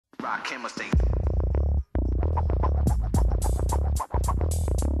Rock chemistry.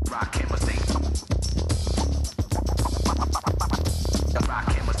 Rock chemistry.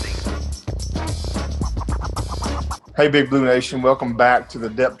 Rock chemistry. Hey, Big Blue Nation. Welcome back to the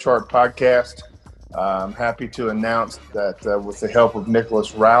Depth Chart Podcast. I'm happy to announce that with the help of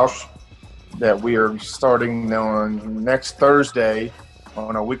Nicholas Roush, that we are starting on next Thursday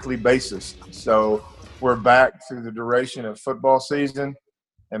on a weekly basis. So we're back through the duration of football season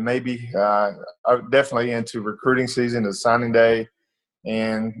and maybe definitely into recruiting season, the signing day.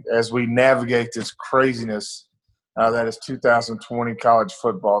 And as we navigate this craziness that is 2020 college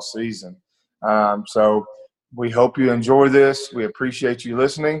football season. So we hope you enjoy this. We appreciate you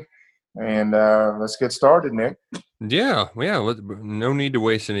listening. And let's get started, Nick. Yeah. No need to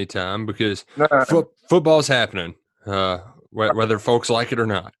waste any time because No. football's happening, whether folks like it or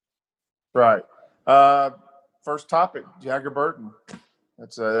not. Right. First topic, Jagger Burton.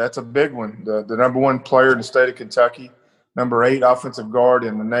 That's a big one. The number one player in the state of Kentucky, number 8 offensive guard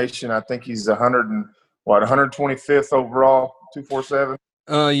in the nation. I think he's 125th overall, 247.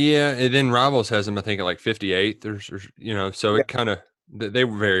 Yeah, and then Rivals has him, I think, at like 58. So it kind of they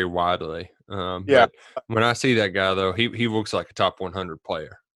vary widely. Yeah. But when I see that guy though, he looks like a top 100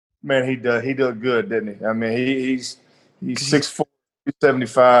 player. Man, he did good, didn't he? I mean, he's 6'4",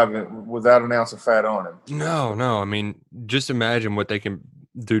 275 without an ounce of fat on him. No. I mean, just imagine what they can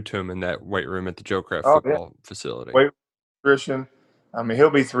do to him in that weight room at the Joe Craft football facility. Weight nutrition. I mean, he'll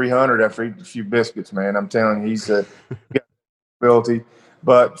be 300 after eating a few biscuits, man. I'm telling you, he's got ability.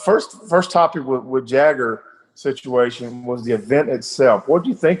 But first topic with Jagger situation was the event itself. What do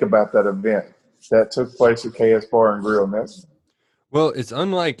you think about that event that took place at KS Bar and Grill, Nick? Well, it's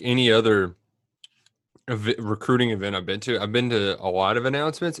unlike any other recruiting event I've been to. I've been to a lot of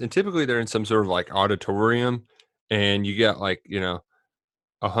announcements, and typically they're in some sort of like auditorium, and you got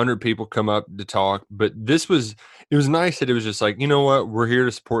 100 people come up to talk. But it was nice that it was just like, you know what, we're here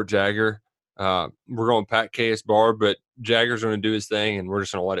to support Jagger. We're going to pack KS Bar, but Jagger's going to do his thing, and we're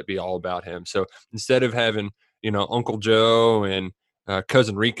just going to let it be all about him. So instead of having, Uncle Joe and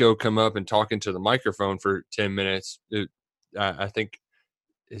Cousin Rico come up and talking to the microphone for 10 minutes, I think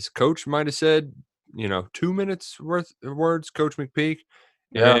his coach might have said, 2 minutes worth of words, Coach McPeak.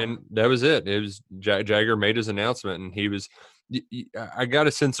 Yeah. And that was it. It was Jagger made his announcement, and he was I got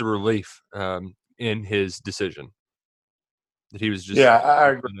a sense of relief in his decision. That he was just I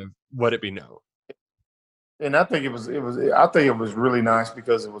agree. Let it be known. And I think it was really nice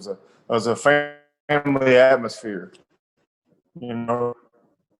because it was a family atmosphere,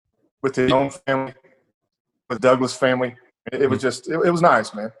 with his own family, with Douglas family. It was just it was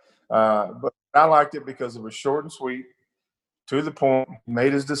nice, man. But I liked it because it was short and sweet, to the point. He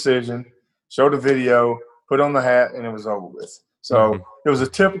made his decision, showed a video, put on the hat, and it was over with. So it was a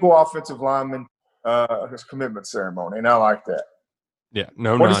typical offensive lineman his commitment ceremony, and I like that. Yeah,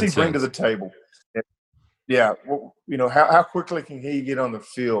 no what nonsense. Does he bring to the table? Yeah, well, how quickly can he get on the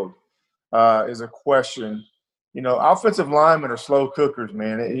field is a question. Offensive linemen are slow cookers,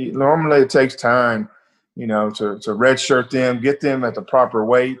 man. Normally it takes time, to redshirt them, get them at the proper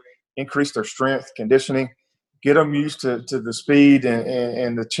weight, increase their strength, conditioning, get them used to the speed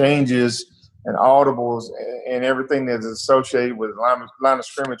and the changes and audibles and everything that is associated with line of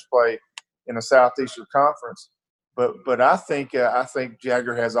scrimmage play in the Southeastern Conference. But I think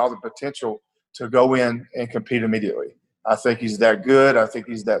Jagger has all the potential to go in and compete immediately. I think he's that good. I think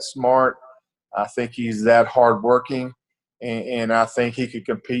he's that smart. I think he's that hardworking, and I think he could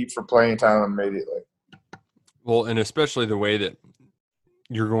compete for playing time immediately. Well, and especially the way that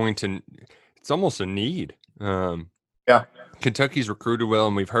you're going to – it's almost a need. Yeah. Kentucky's recruited well,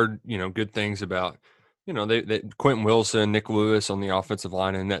 and we've heard, good things about – they Quentin Wilson, Nick Lewis on the offensive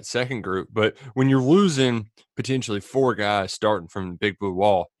line in that second group. But when you're losing potentially 4 guys starting from the Big Blue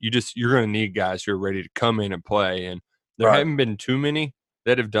Wall, you're going to need guys who are ready to come in and play. And there haven't been too many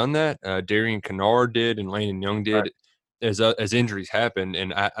that have done that. Darian Kennard did, and Landon Young did as injuries happened.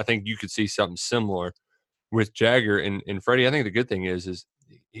 And I think you could see something similar with Jagger and Freddie. I think the good thing is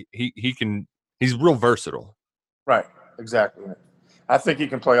he's real versatile. Right, exactly. I think he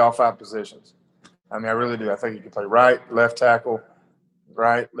can play all 5 positions. I mean, I really do. I think he can play right, left tackle,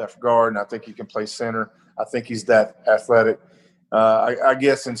 right, left guard, and I think he can play center. I think he's that athletic. I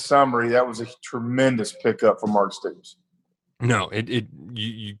guess in summary, that was a tremendous pickup for Mark Stoops. No,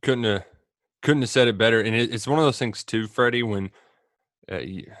 you couldn't have said it better. And it's one of those things too, Freddie, when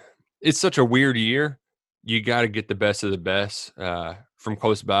it's such a weird year, you got to get the best of the best from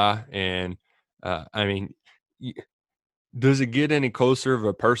close by. And I mean, Does it get any closer of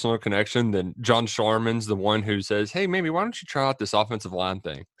a personal connection than John Sharman's the one who says, "Hey, maybe why don't you try out this offensive line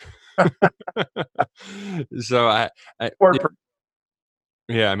thing?" So Work.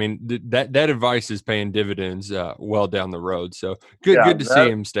 yeah, I mean that advice is paying dividends well down the road. So Yeah, good to see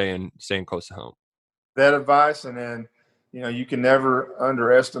him staying close to home. that advice, and then you can never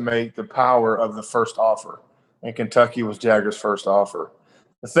underestimate the power of the first offer. And Kentucky was Jagger's first offer.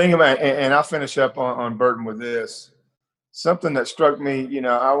 The thing about, and I'll finish up on Burton with this. Something that struck me,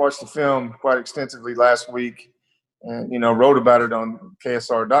 I watched the film quite extensively last week, and wrote about it on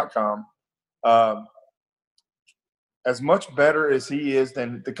KSR.com. Um, as much better as he is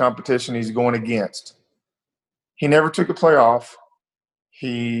than the competition he's going against, he never took a playoff.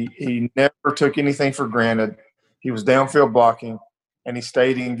 He never took anything for granted. He was downfield blocking, and he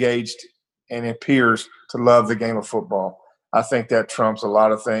stayed engaged and appears to love the game of football. I think that trumps a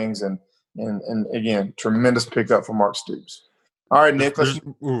lot of things, and again, tremendous pickup for Mark Stoops. All right, Nick, let's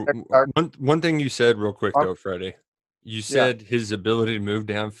One thing you said real quick though, Freddie. You yeah, said his ability to move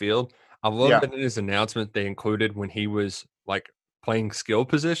downfield. I love yeah, that in his announcement they included when he was like playing skill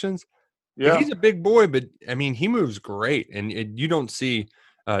positions. Like yeah. he's a big boy, but I mean he moves great, and you don't see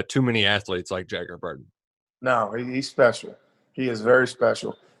too many athletes like Jagger Burton. No, he's special. He is very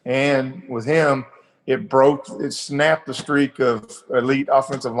special. And with him, it snapped the streak of elite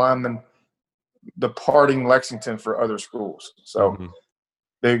offensive linemen departing Lexington for other schools. So Mhm.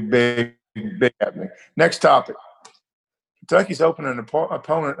 big happening. Next topic. Kentucky's opening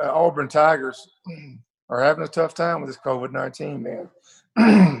opponent, Auburn Tigers, are having a tough time with this COVID-19,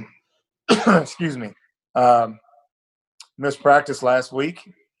 man. Excuse me. Missed practice last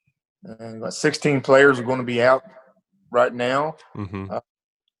week, and about 16 players are going to be out right now. Mhm.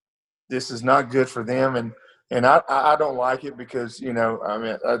 This is not good for them, and I don't like it because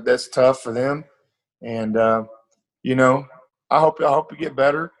that's tough for them, and I hope we get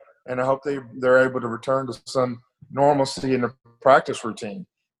better, and I hope they're able to return to some normalcy in the practice routine,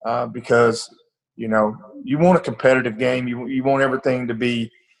 because you want a competitive game. You want everything to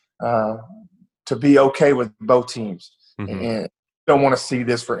be okay with both teams, Mhm. and don't want to see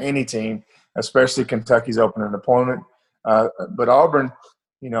this for any team, especially Kentucky's opening opponent. But Auburn's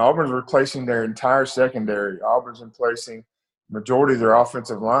replacing their entire secondary. Auburn's replacing majority of their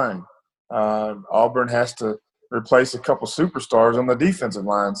offensive line. Auburn has to replace a couple superstars on the defensive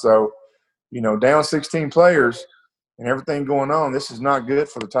line. So, down 16 players and everything going on, this is not good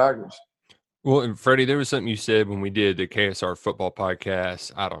for the Tigers. Well, and Freddie, there was something you said when we did the KSR football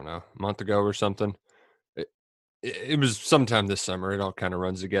podcast, I don't know, a month ago or something. It was sometime this summer. It all kind of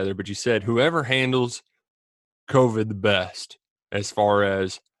runs together. But you said whoever handles COVID the best as far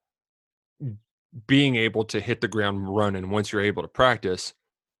as being able to hit the ground running once you're able to practice,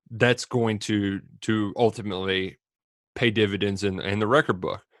 that's going to ultimately pay dividends in the record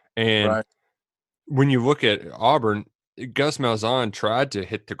book. And Right. when you look at Auburn, Gus Malzahn tried to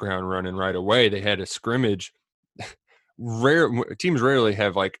hit the ground running right away. They had a scrimmage. Teams rarely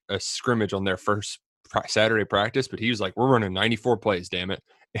have like a scrimmage on their first Saturday practice, but he was like, "We're running 94 plays, damn it!"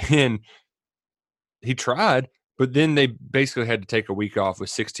 And he tried, but then they basically had to take a week off with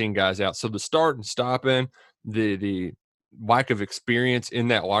 16 guys out. So the start and stopping, the lack of experience in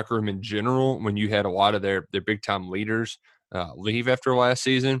that locker room in general, when you had a lot of their big time leaders leave after last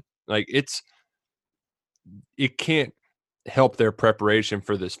season, like it can't help their preparation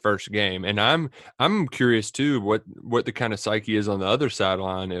for this first game. And I'm curious too what the kind of psyche is on the other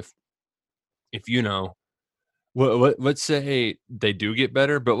sideline if let's say they do get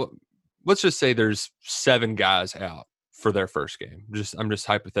better, but let's just say there's 7 guys out for their first game. I'm just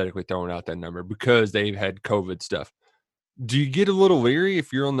hypothetically throwing out that number because they've had COVID stuff. Do you get a little leery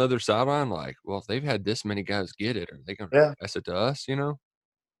if you're on the other sideline? Like, well, if they've had this many guys get it, are they going to Yeah, pass it to us? You know?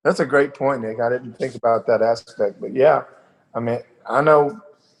 that's a great point, Nick. I didn't think about that aspect, but yeah, I mean, I know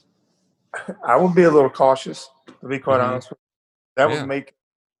I would be a little cautious, to be quite Hmm. honest with you. That would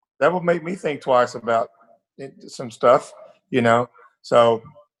Yeah. make me think twice about some stuff, you know. So,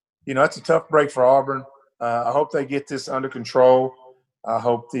 it's a tough break for Auburn. I hope they get this under control. I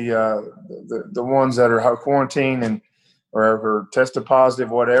hope the ones that are quarantined and or tested positive,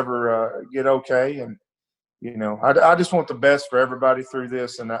 whatever, get okay. And I just want the best for everybody through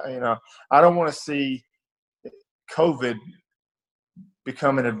this. And I don't want to see COVID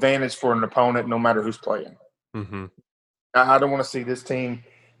become an advantage for an opponent, no matter who's playing. Hmm. I don't want to see this team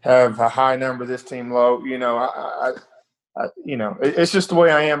have a high number, this team low. It's just the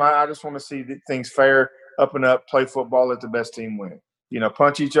way I am. I just want to see things fair, up and up, play football, let the best team win.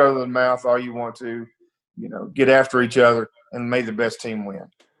 Punch each other in the mouth all you want to. Get after each other, and may the best team win.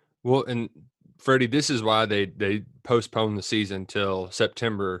 Well, and Freddie, this is why they postponed the season till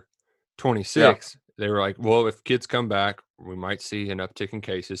September 26th. They were like, well, if kids come back, we might see an uptick in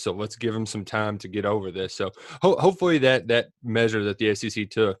cases. So let's give them some time to get over this. So hopefully that measure that the SEC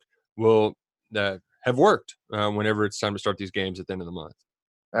took will have worked whenever it's time to start these games at the end of the month.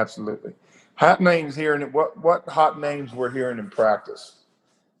 Absolutely. Hot names here. And what hot names we're hearing in practice?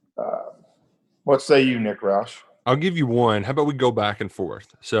 What say you, Nick Roush? I'll give you one. How about we go back and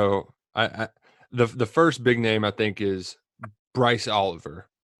forth? So the first big name I think is Bryce Oliver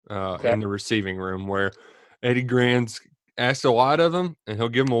in the receiving room, where Eddie Grant's asked a lot of him, and he'll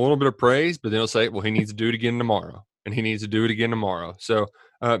give him a little bit of praise, but then he'll say, well, he needs to do it again tomorrow, and he needs to do it again tomorrow. So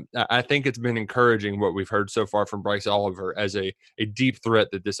I think it's been encouraging what we've heard so far from Bryce Oliver as a deep threat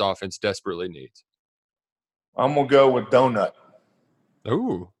that this offense desperately needs. I'm going to go with Donut.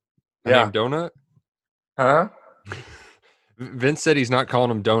 Ooh. Yeah. Name Donut? Huh? Vince said he's not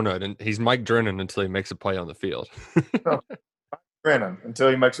calling him Donut, and he's Mike Drennan until he makes a play on the field. Drennan until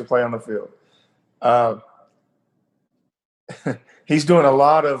he makes a play on the field. He's doing a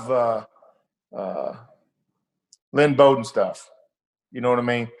lot of Lynn Bowden stuff. You know what I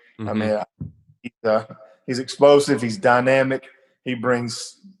mean? Mm-hmm. I mean, he's explosive. He's dynamic. He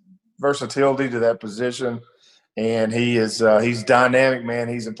brings versatility to that position, and he's dynamic, man.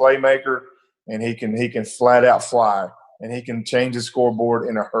 He's a playmaker, and he can flat out fly, and he can change the scoreboard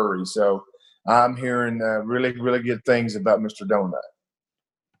in a hurry. So I'm hearing really, really good things about Mr. Donut.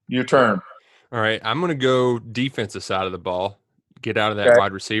 Your turn. All right, I'm going to go defensive side of the ball, get out of that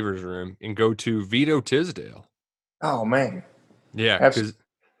wide receivers room, and go to Vito Tisdale. Oh, man. Yeah, because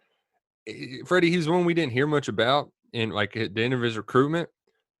Freddie, he's one we didn't hear much about in like at the end of his recruitment,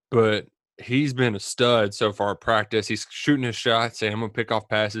 but he's been a stud so far at practice. He's shooting his shots, saying, I'm going to pick off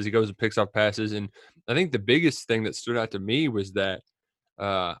passes. He goes and picks off passes. And I think the biggest thing that stood out to me was that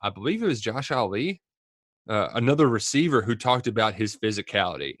I believe it was Josh Ali, another receiver, who talked about his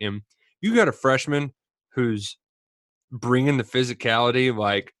physicality. And you got a freshman who's bringing the physicality,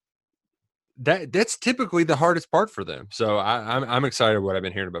 like that's typically the hardest part for them. So I'm excited what I've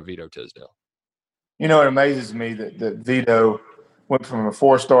been hearing about Vito Tisdale. You know, it amazes me that Vito went from a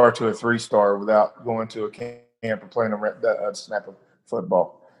 4-star to a 3-star without going to a camp and playing a snap of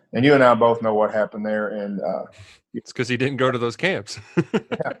football. And you and I both know what happened there. And it's because he didn't go to those camps.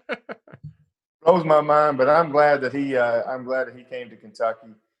 Yeah. Blows my mind, but I'm glad that he came to Kentucky,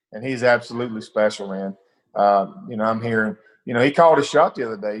 and he's absolutely special, man. You know, I'm hearing, you know, he called a shot the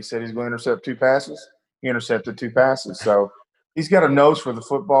other day. He said he's going to intercept 2 passes. He intercepted 2 passes. So he's got a nose for the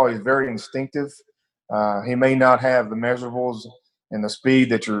football. He's very instinctive. He may not have the measurables and the speed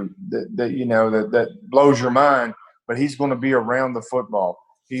that blows your mind, but he's going to be around the football.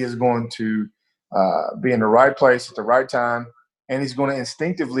 He is going to be in the right place at the right time, and he's going to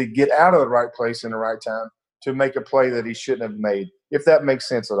instinctively get out of the right place in the right time to make a play that he shouldn't have made, if that makes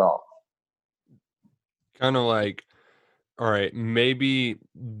sense at all. Kind of like, all right, maybe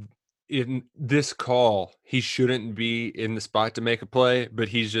in this call, he shouldn't be in the spot to make a play, but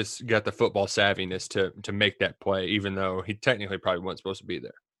he's just got the football savviness to make that play, even though he technically probably wasn't supposed to be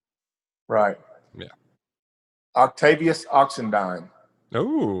there. Right. Yeah. Octavius Oxendine.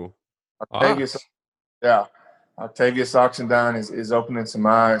 Oh. Octavius Oxendine is opening some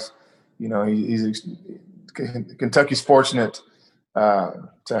eyes. You know, Kentucky's fortunate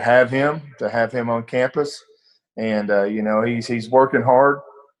to have him on campus, and you know, he's working hard.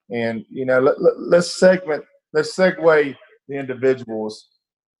 And you know, let's segue the individuals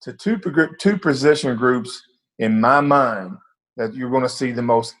to two position groups in my mind that you're going to see the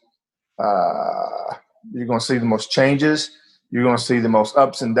most. You're going to see the most changes. You're going to see the most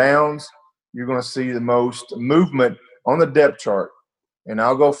ups and downs. You're going to see the most movement on the depth chart. And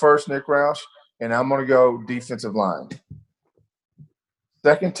I'll go first, Nick Roush, and I'm going to go defensive line.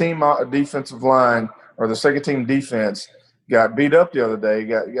 Second team defensive line, or the second team defense, got beat up the other day.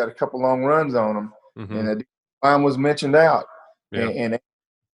 Got a couple long runs on them, and the line was mentioned out. Yeah. And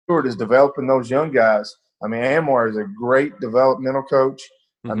Stewart is developing those young guys. I mean, Anwar is a great developmental coach.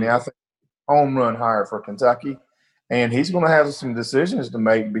 I mean, I think home run hire for Kentucky, and he's going to have some decisions to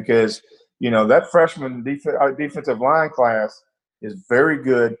make because, you know, that freshman defensive line class is very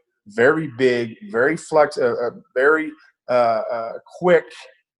good, very big, very very quick,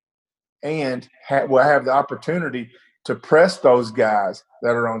 and will have the opportunity to press those guys that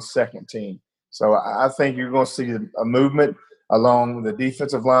are on second team. So I think you're going to see a movement along the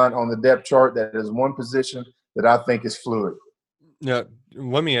defensive line on the depth chart. That is one position that I think is fluid. Yeah,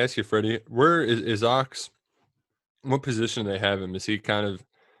 let me ask you, Freddie, where is Ox? What position do they have him? Is he kind of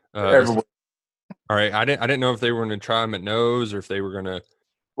everywhere? All right, I didn't know if they were going to try him at nose or if they were going to.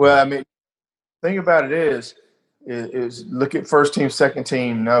 Well, I mean, thing about it is look at first team, second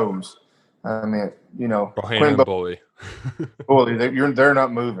team nose. I mean, Bohanna Quinn and Bully. Bully, they're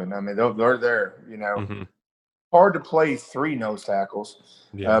not moving. I mean, they're there. Hmm. Hard to play three nose tackles,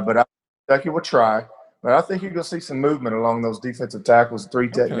 Yeah. but Kentucky will try. But I think you're going to see some movement along those defensive tackles, three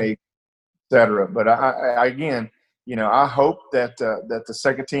Okay. technique, et cetera. But I again, I hope that the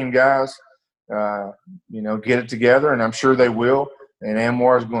second team guys, get it together, and I'm sure they will. And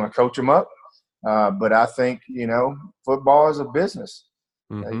Anwar is going to coach them up. But I think football is a business.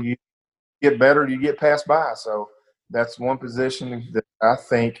 Hmm. You get better, you get passed by. So that's one position that I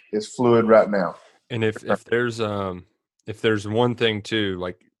think is fluid right now. And if there's one thing too,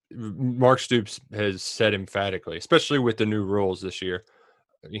 like Mark Stoops has said emphatically, especially with the new rules this year,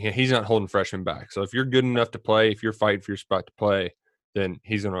 he's not holding freshmen back. So if you're good enough to play, if you're fighting for your spot to play, then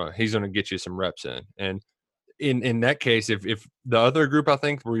he's gonna get you some reps in. And in that case, if the other group, I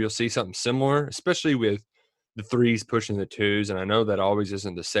think where you'll see something similar, especially with the threes pushing the twos, and I know that always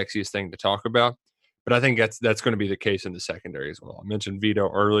isn't the sexiest thing to talk about, but I think that's going to be the case in the secondary as well. I mentioned Vito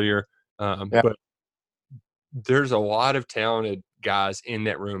earlier, Yeah. but there's a lot of talented guys in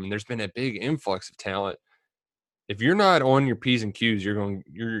that room, and there's been a big influx of talent. If you're not on your P's and Q's, you're going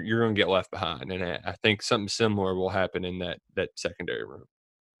to get left behind, and I think something similar will happen in that secondary room.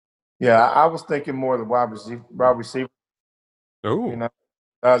 Yeah, I was thinking more of the wide receiver. Oh,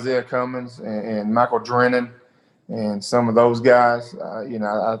 Isaiah Cummins and Michael Drennan and some of those guys. I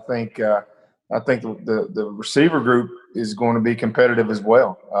think the receiver group is going to be competitive as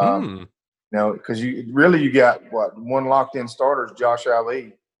well. Because you got one locked in starters, Josh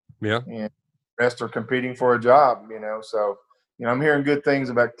Ali, yeah. and the rest are competing for a job. So I'm hearing good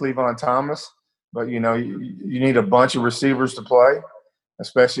things about Cleavon Thomas, but you need a bunch of receivers to play,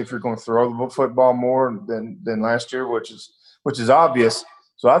 especially if you're going to throw the football more than last year, which is obvious.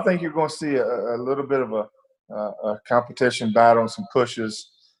 So I think you're going to see a little bit of a competition battle and some pushes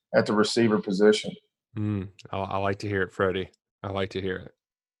at the receiver position. I like to hear it, Freddie. I like to hear it.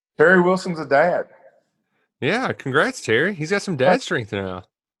 Terry Wilson's a dad. Yeah, congrats, Terry. He's got some dad strength now.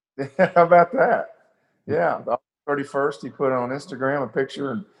 How about that? Yeah, the 31st, he put on Instagram a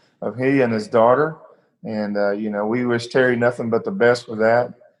picture of he and his daughter. And, we wish Terry nothing but the best for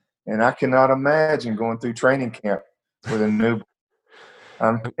that. And I cannot imagine going through training camp with a new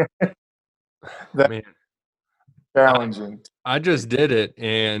that's Man, challenging. I just did it,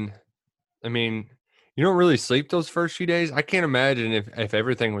 and I mean, you don't really sleep those first few days. I can't imagine if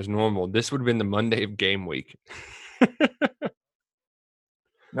everything was normal. This would have been the Monday of game week.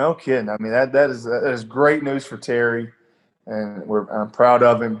 No kidding. I mean, that is great news for Terry, and I'm proud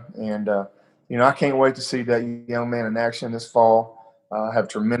of him. And I can't wait to see that young man in action this fall. I have a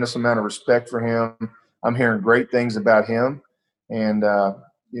tremendous amount of respect for him. I'm hearing great things about him, and I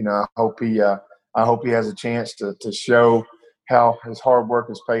hope he has a chance to show how his hard work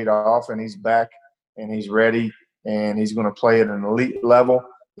has paid off, and he's back and he's ready, and he's going to play at an elite level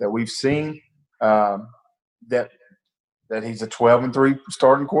that we've seen. That he's a 12-3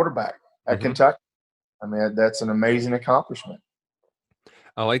 starting quarterback at Kentucky. I mean, that's an amazing accomplishment.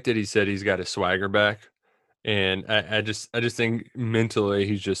 I like that he said he's got his swagger back, and I just think mentally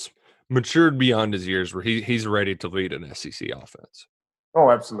he's just matured beyond his years, where he's ready to lead an SEC offense.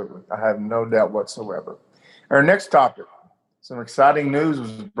 Oh, absolutely. I have no doubt whatsoever. Our next topic. Some exciting news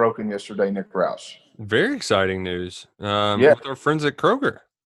was broken yesterday, Nick Roush. Very exciting news. Yeah. With our friends at Kroger.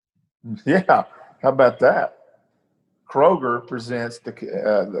 Yeah. How about that? Kroger presents the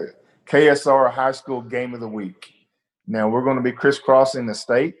KSR High School Game of the Week. Now, we're going to be crisscrossing the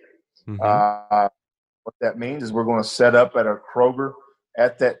state. What that means is we're going to set up at a Kroger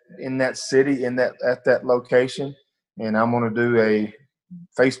in that city, at that location, and I'm going to do a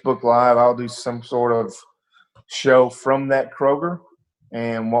Facebook Live. I'll do some sort of show from that Kroger,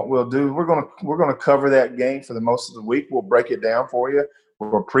 and what we'll do, we're going to cover that game for the most of the week. We'll break it down for you.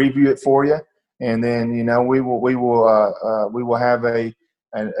 We'll preview it for you, and then we will have a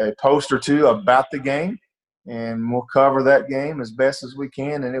post or two about the game, and we'll cover that game as best as we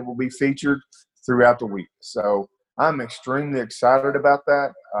can, and it will be featured throughout the week. So I'm extremely excited about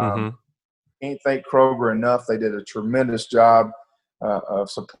that. Can't thank Kroger enough. They did a tremendous job of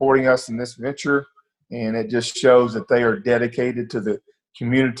supporting us in this venture, and it just shows that they are dedicated to the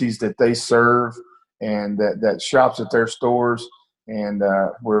communities that they serve and that shops at their stores, and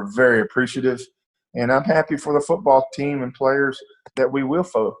we're very appreciative. And I'm happy for the football team and players that we will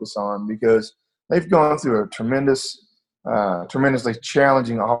focus on, because they've gone through a tremendously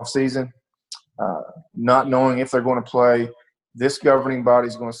challenging offseason, not knowing if they're going to play. This governing body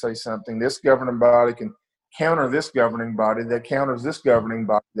is going to say something. This governing body can counter this governing body that counters this governing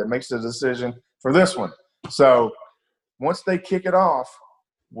body that makes the decision for this one. So once they kick it off,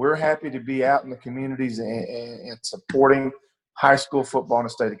 we're happy to be out in the communities and supporting high school football in the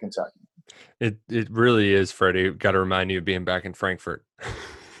state of Kentucky. It really is, Freddie. Got to remind you of being back in Frankfurt.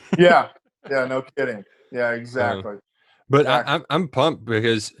 Yeah, no kidding. Yeah, exactly. But Exactly. I'm pumped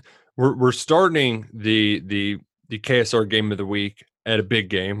because we're starting the KSR game of the week at a big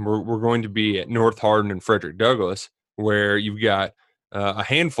game. We're going to be at North Hardin and Frederick Douglass, where you've got a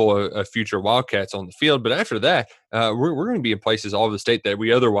handful of future Wildcats on the field. But after that, we're going to be in places all over the state that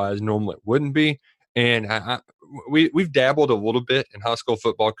we otherwise normally wouldn't be. And we've dabbled a little bit in high school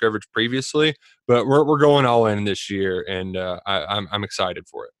football coverage previously, but we're going all in this year, and I'm excited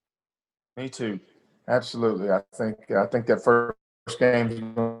for it. Me too. Absolutely. I think that first game is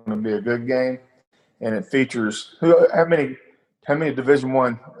going to be a good game, and it features how many Division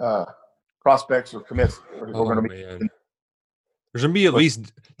I prospects or commits are going to be. Man. There's going to be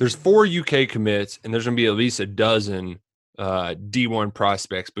there's 4 UK commits, and there's going to be at least a dozen D1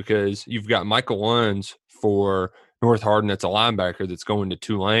 prospects, because you've got Michael Luns for North Hardin, that's a linebacker that's going to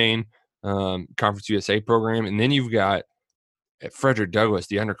Tulane Conference USA program, and then you've got at Frederick Douglass,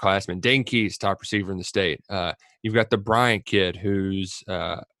 the underclassman, Dane Keys, top receiver in the state. You've got the Bryant kid, who's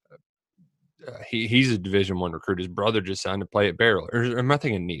he's a Division I recruit. His brother just signed to play at Barrel. Or am I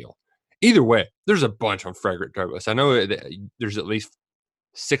thinking Neal? Either way, there's a bunch on Frederick Douglass. I know there's at least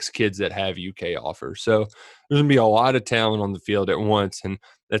 6 kids that have UK offers. So there's going to be a lot of talent on the field at once, and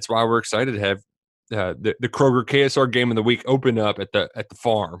that's why we're excited to have the Kroger KSR game of the week open up at the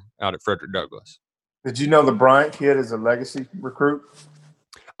farm out at Frederick Douglass. Did you know the Bryant kid is a legacy recruit?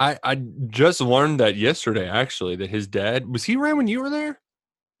 I just learned that yesterday, actually, that his dad – was he around when you were there?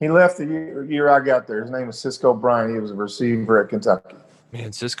 He left the year I got there. His name is Cisco Bryant. He was a receiver at Kentucky.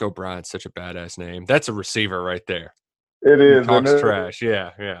 Man, Cisco Bryant's such a badass name. That's a receiver right there. It is. Talks trash.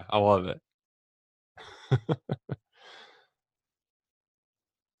 Yeah. I love it.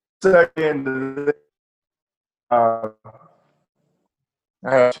 Second, I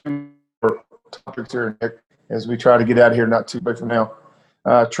have 2 topics here, Nick, as we try to get out of here not too big from now.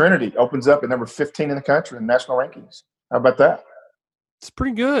 Trinity opens up at number 15 in the country in national rankings. How about that? It's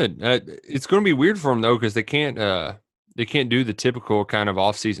pretty good. It's going to be weird for them, though, because they can't do the typical kind of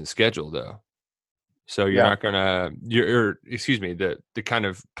off-season schedule, though. So you're not going to – the kind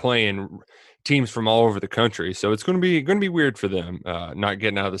of playing teams from all over the country. So it's going to be weird for them not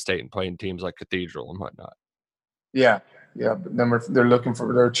getting out of the state and playing teams like Cathedral and whatnot. Yeah. But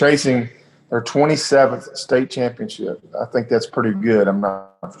they're chasing their 27th state championship. I think that's pretty good. I'm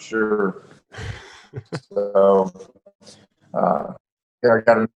not for sure. So, I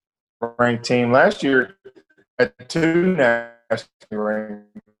got a ranked team last year at 2 national rankings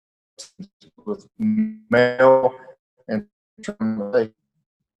with Male and Trinity.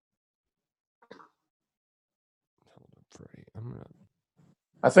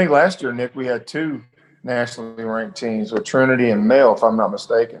 I think last year, Nick, we had 2 nationally ranked teams with Trinity and Male, if I'm not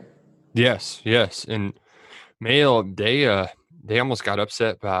mistaken. Yes, and Male, they almost got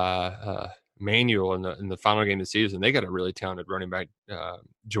upset by Manual in the final game of the season. They got a really talented running back,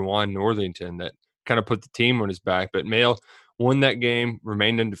 Jawan Northington, that kind of put the team on his back. But Male won that game,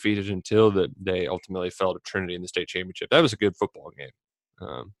 remained undefeated until they ultimately fell to Trinity in the state championship. That was a good football game.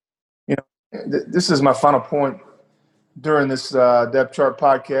 This is my final point during this depth chart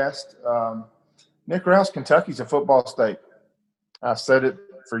podcast. Nick Rouse, Kentucky's a football state. I've said it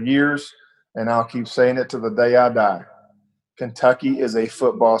for years, and I'll keep saying it to the day I die. Kentucky is a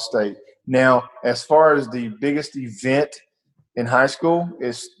football state. Now, as far as the biggest event in high school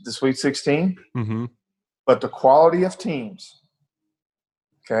is the Sweet 16, but the quality of teams,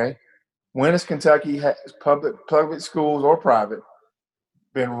 okay, when has Kentucky, public schools or private,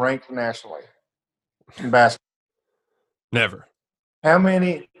 been ranked nationally in basketball? Never. How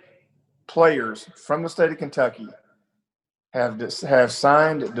many players from the state of Kentucky have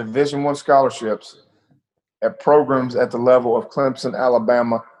signed Division I scholarships at programs at the level of Clemson,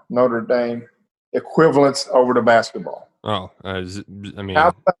 Alabama, Notre Dame, equivalents over to basketball? Oh, I mean,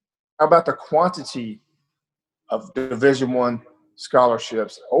 how about the quantity of Division I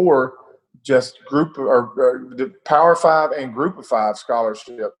scholarships, or just group or the Power 5 and Group of 5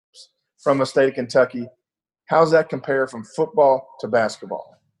 scholarships from the state of Kentucky? How does that compare from football to basketball?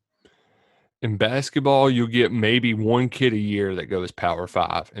 In basketball, you'll get maybe 1 kid a year that goes Power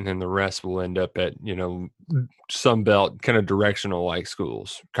 5, and then the rest will end up at, Sun Belt, kind of directional like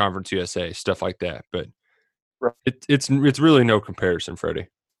schools, Conference USA, stuff like that. But right. it's really no comparison, Freddie.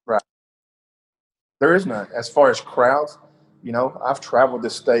 Right. There is none. As far as crowds, I've traveled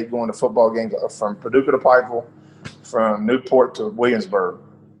this state going to football games from Paducah to Pikeville, from Newport to Williamsburg.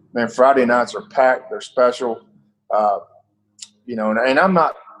 man, Friday nights are packed. They're special. And I'm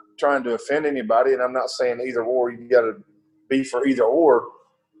not trying to offend anybody, and I'm not saying either or. You got to be for either or.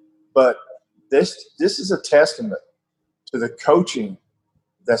 But this is a testament to the coaching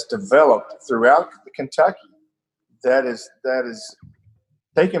that's developed throughout Kentucky that is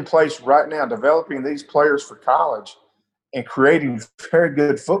taking place right now, developing these players for college and creating very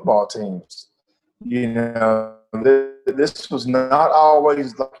good football teams. This was not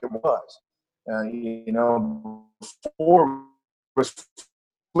always like it was. Before it was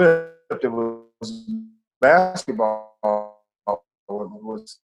flipped, it was basketball.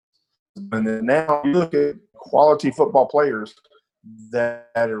 And then now you look at quality football players that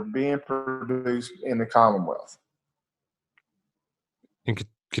are being produced in the Commonwealth. And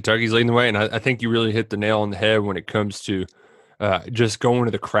Kentucky's leading the way, and I think you really hit the nail on the head when it comes to just going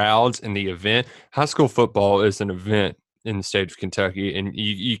to the crowds and the event. High school football is an event in the state of Kentucky, and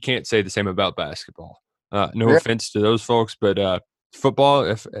you can't say the same about basketball. No offense to those folks, but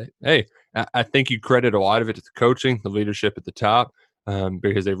football, I think you credit a lot of it to the coaching, the leadership at the top,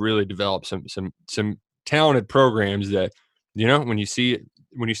 because they've really developed some talented programs that, when you see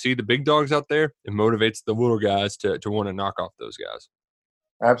the big dogs out there, it motivates the little guys to want to knock off those guys.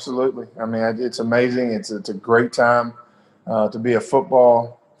 Absolutely. I mean, it's amazing. It's a great time to be a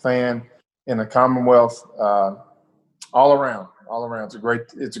football fan in the Commonwealth. All around.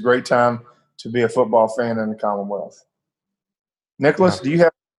 It's a great time to be a football fan in the Commonwealth. Nicholas, do you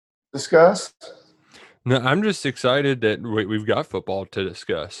have to discuss? No, I'm just excited that we've got football to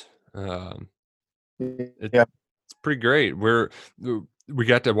discuss. It's pretty great. We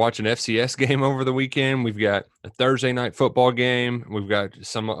got to watch an FCS game over the weekend. We've got a Thursday night football game. We've got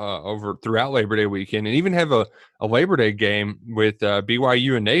some over throughout Labor Day weekend, and even have a Labor Day game with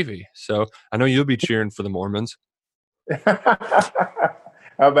BYU and Navy. So I know you'll be cheering for the Mormons. How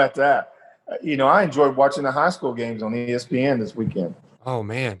about that? I enjoyed watching the high school games on ESPN this weekend. Oh,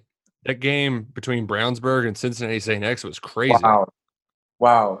 man. That game between Brownsburg and Cincinnati St. X was crazy.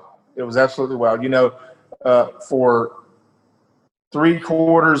 Wow. It was absolutely wild. For 3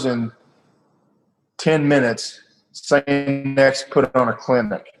 quarters and 10 minutes, St. X put on a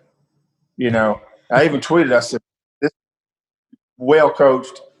clinic. I even tweeted, I said, this is well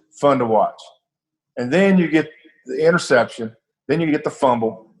coached, fun to watch. And then you get the interception, then you get the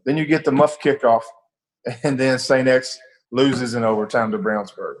fumble, then you get the muff kickoff, and then St. X loses in overtime to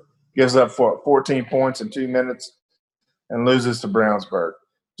Brownsburg. Gives up 14 points in 2 minutes and loses to Brownsburg.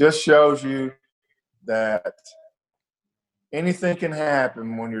 Just shows you that anything can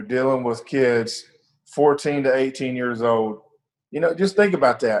happen when you're dealing with kids 14 to 18 years old. Just think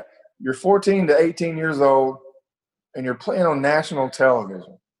about that. You're 14 to 18 years old, and you're playing on national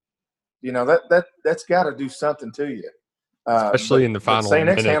television. That's got to do something to you. Especially in the final St.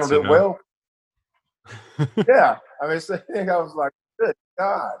 X minutes, handled it well. Yeah. I mean, I was like, good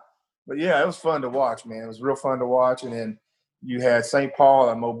God. But, yeah, it was fun to watch, man. It was real fun to watch. And then you had St. Paul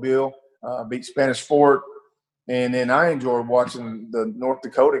and Mobile beat Spanish Fort. And then I enjoyed watching the North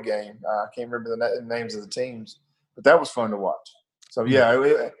Dakota game. I can't remember the names of the teams, but that was fun to watch. So,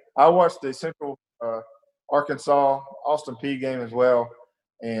 yeah, I watched the Central Arkansas Austin Peay game as well.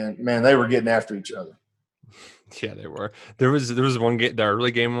 And, man, they were getting after each other. Yeah, they were. There was one game, the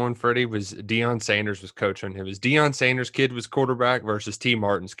early game on Freddie was Deion Sanders was coaching. It was Deion Sanders' kid was quarterback versus T.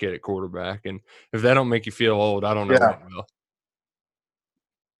 Martin's kid at quarterback. And if that don't make you feel old, I don't know what will.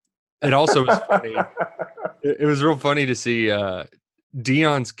 It also was funny. It was real funny to see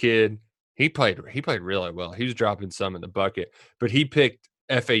Deion's kid. He played really well. He was dropping some in the bucket, but he picked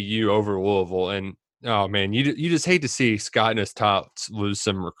FAU over Louisville. And oh man, you just hate to see Scott and his tots lose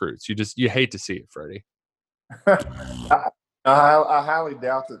some recruits. You hate to see it, Freddie. I highly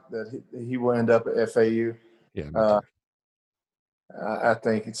doubt that he will end up at FAU. Yeah, I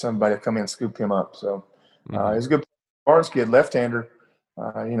think somebody will come in and scoop him up. So he's a good Barnes kid, left-hander.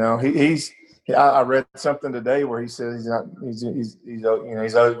 I read something today where he says his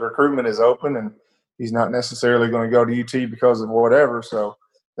recruitment is open and he's not necessarily going to go to UT because of whatever. So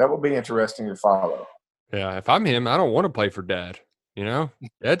that will be interesting to follow. Yeah, if I'm him, I don't want to play for Dad.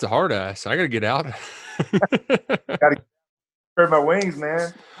 Dad's a hard ass. I got to get out. Got to spread my wings,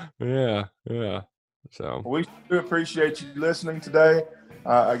 man. Yeah. So we do appreciate you listening today.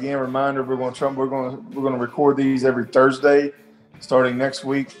 Again, reminder: we're going to record these every Thursday, starting next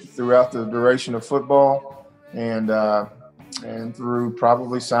week throughout the duration of football, and through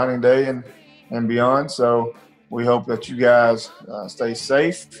probably signing day and beyond. So we hope that you guys stay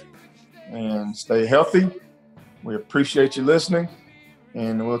safe and stay healthy. We appreciate you listening,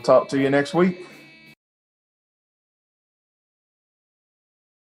 and we'll talk to you next week.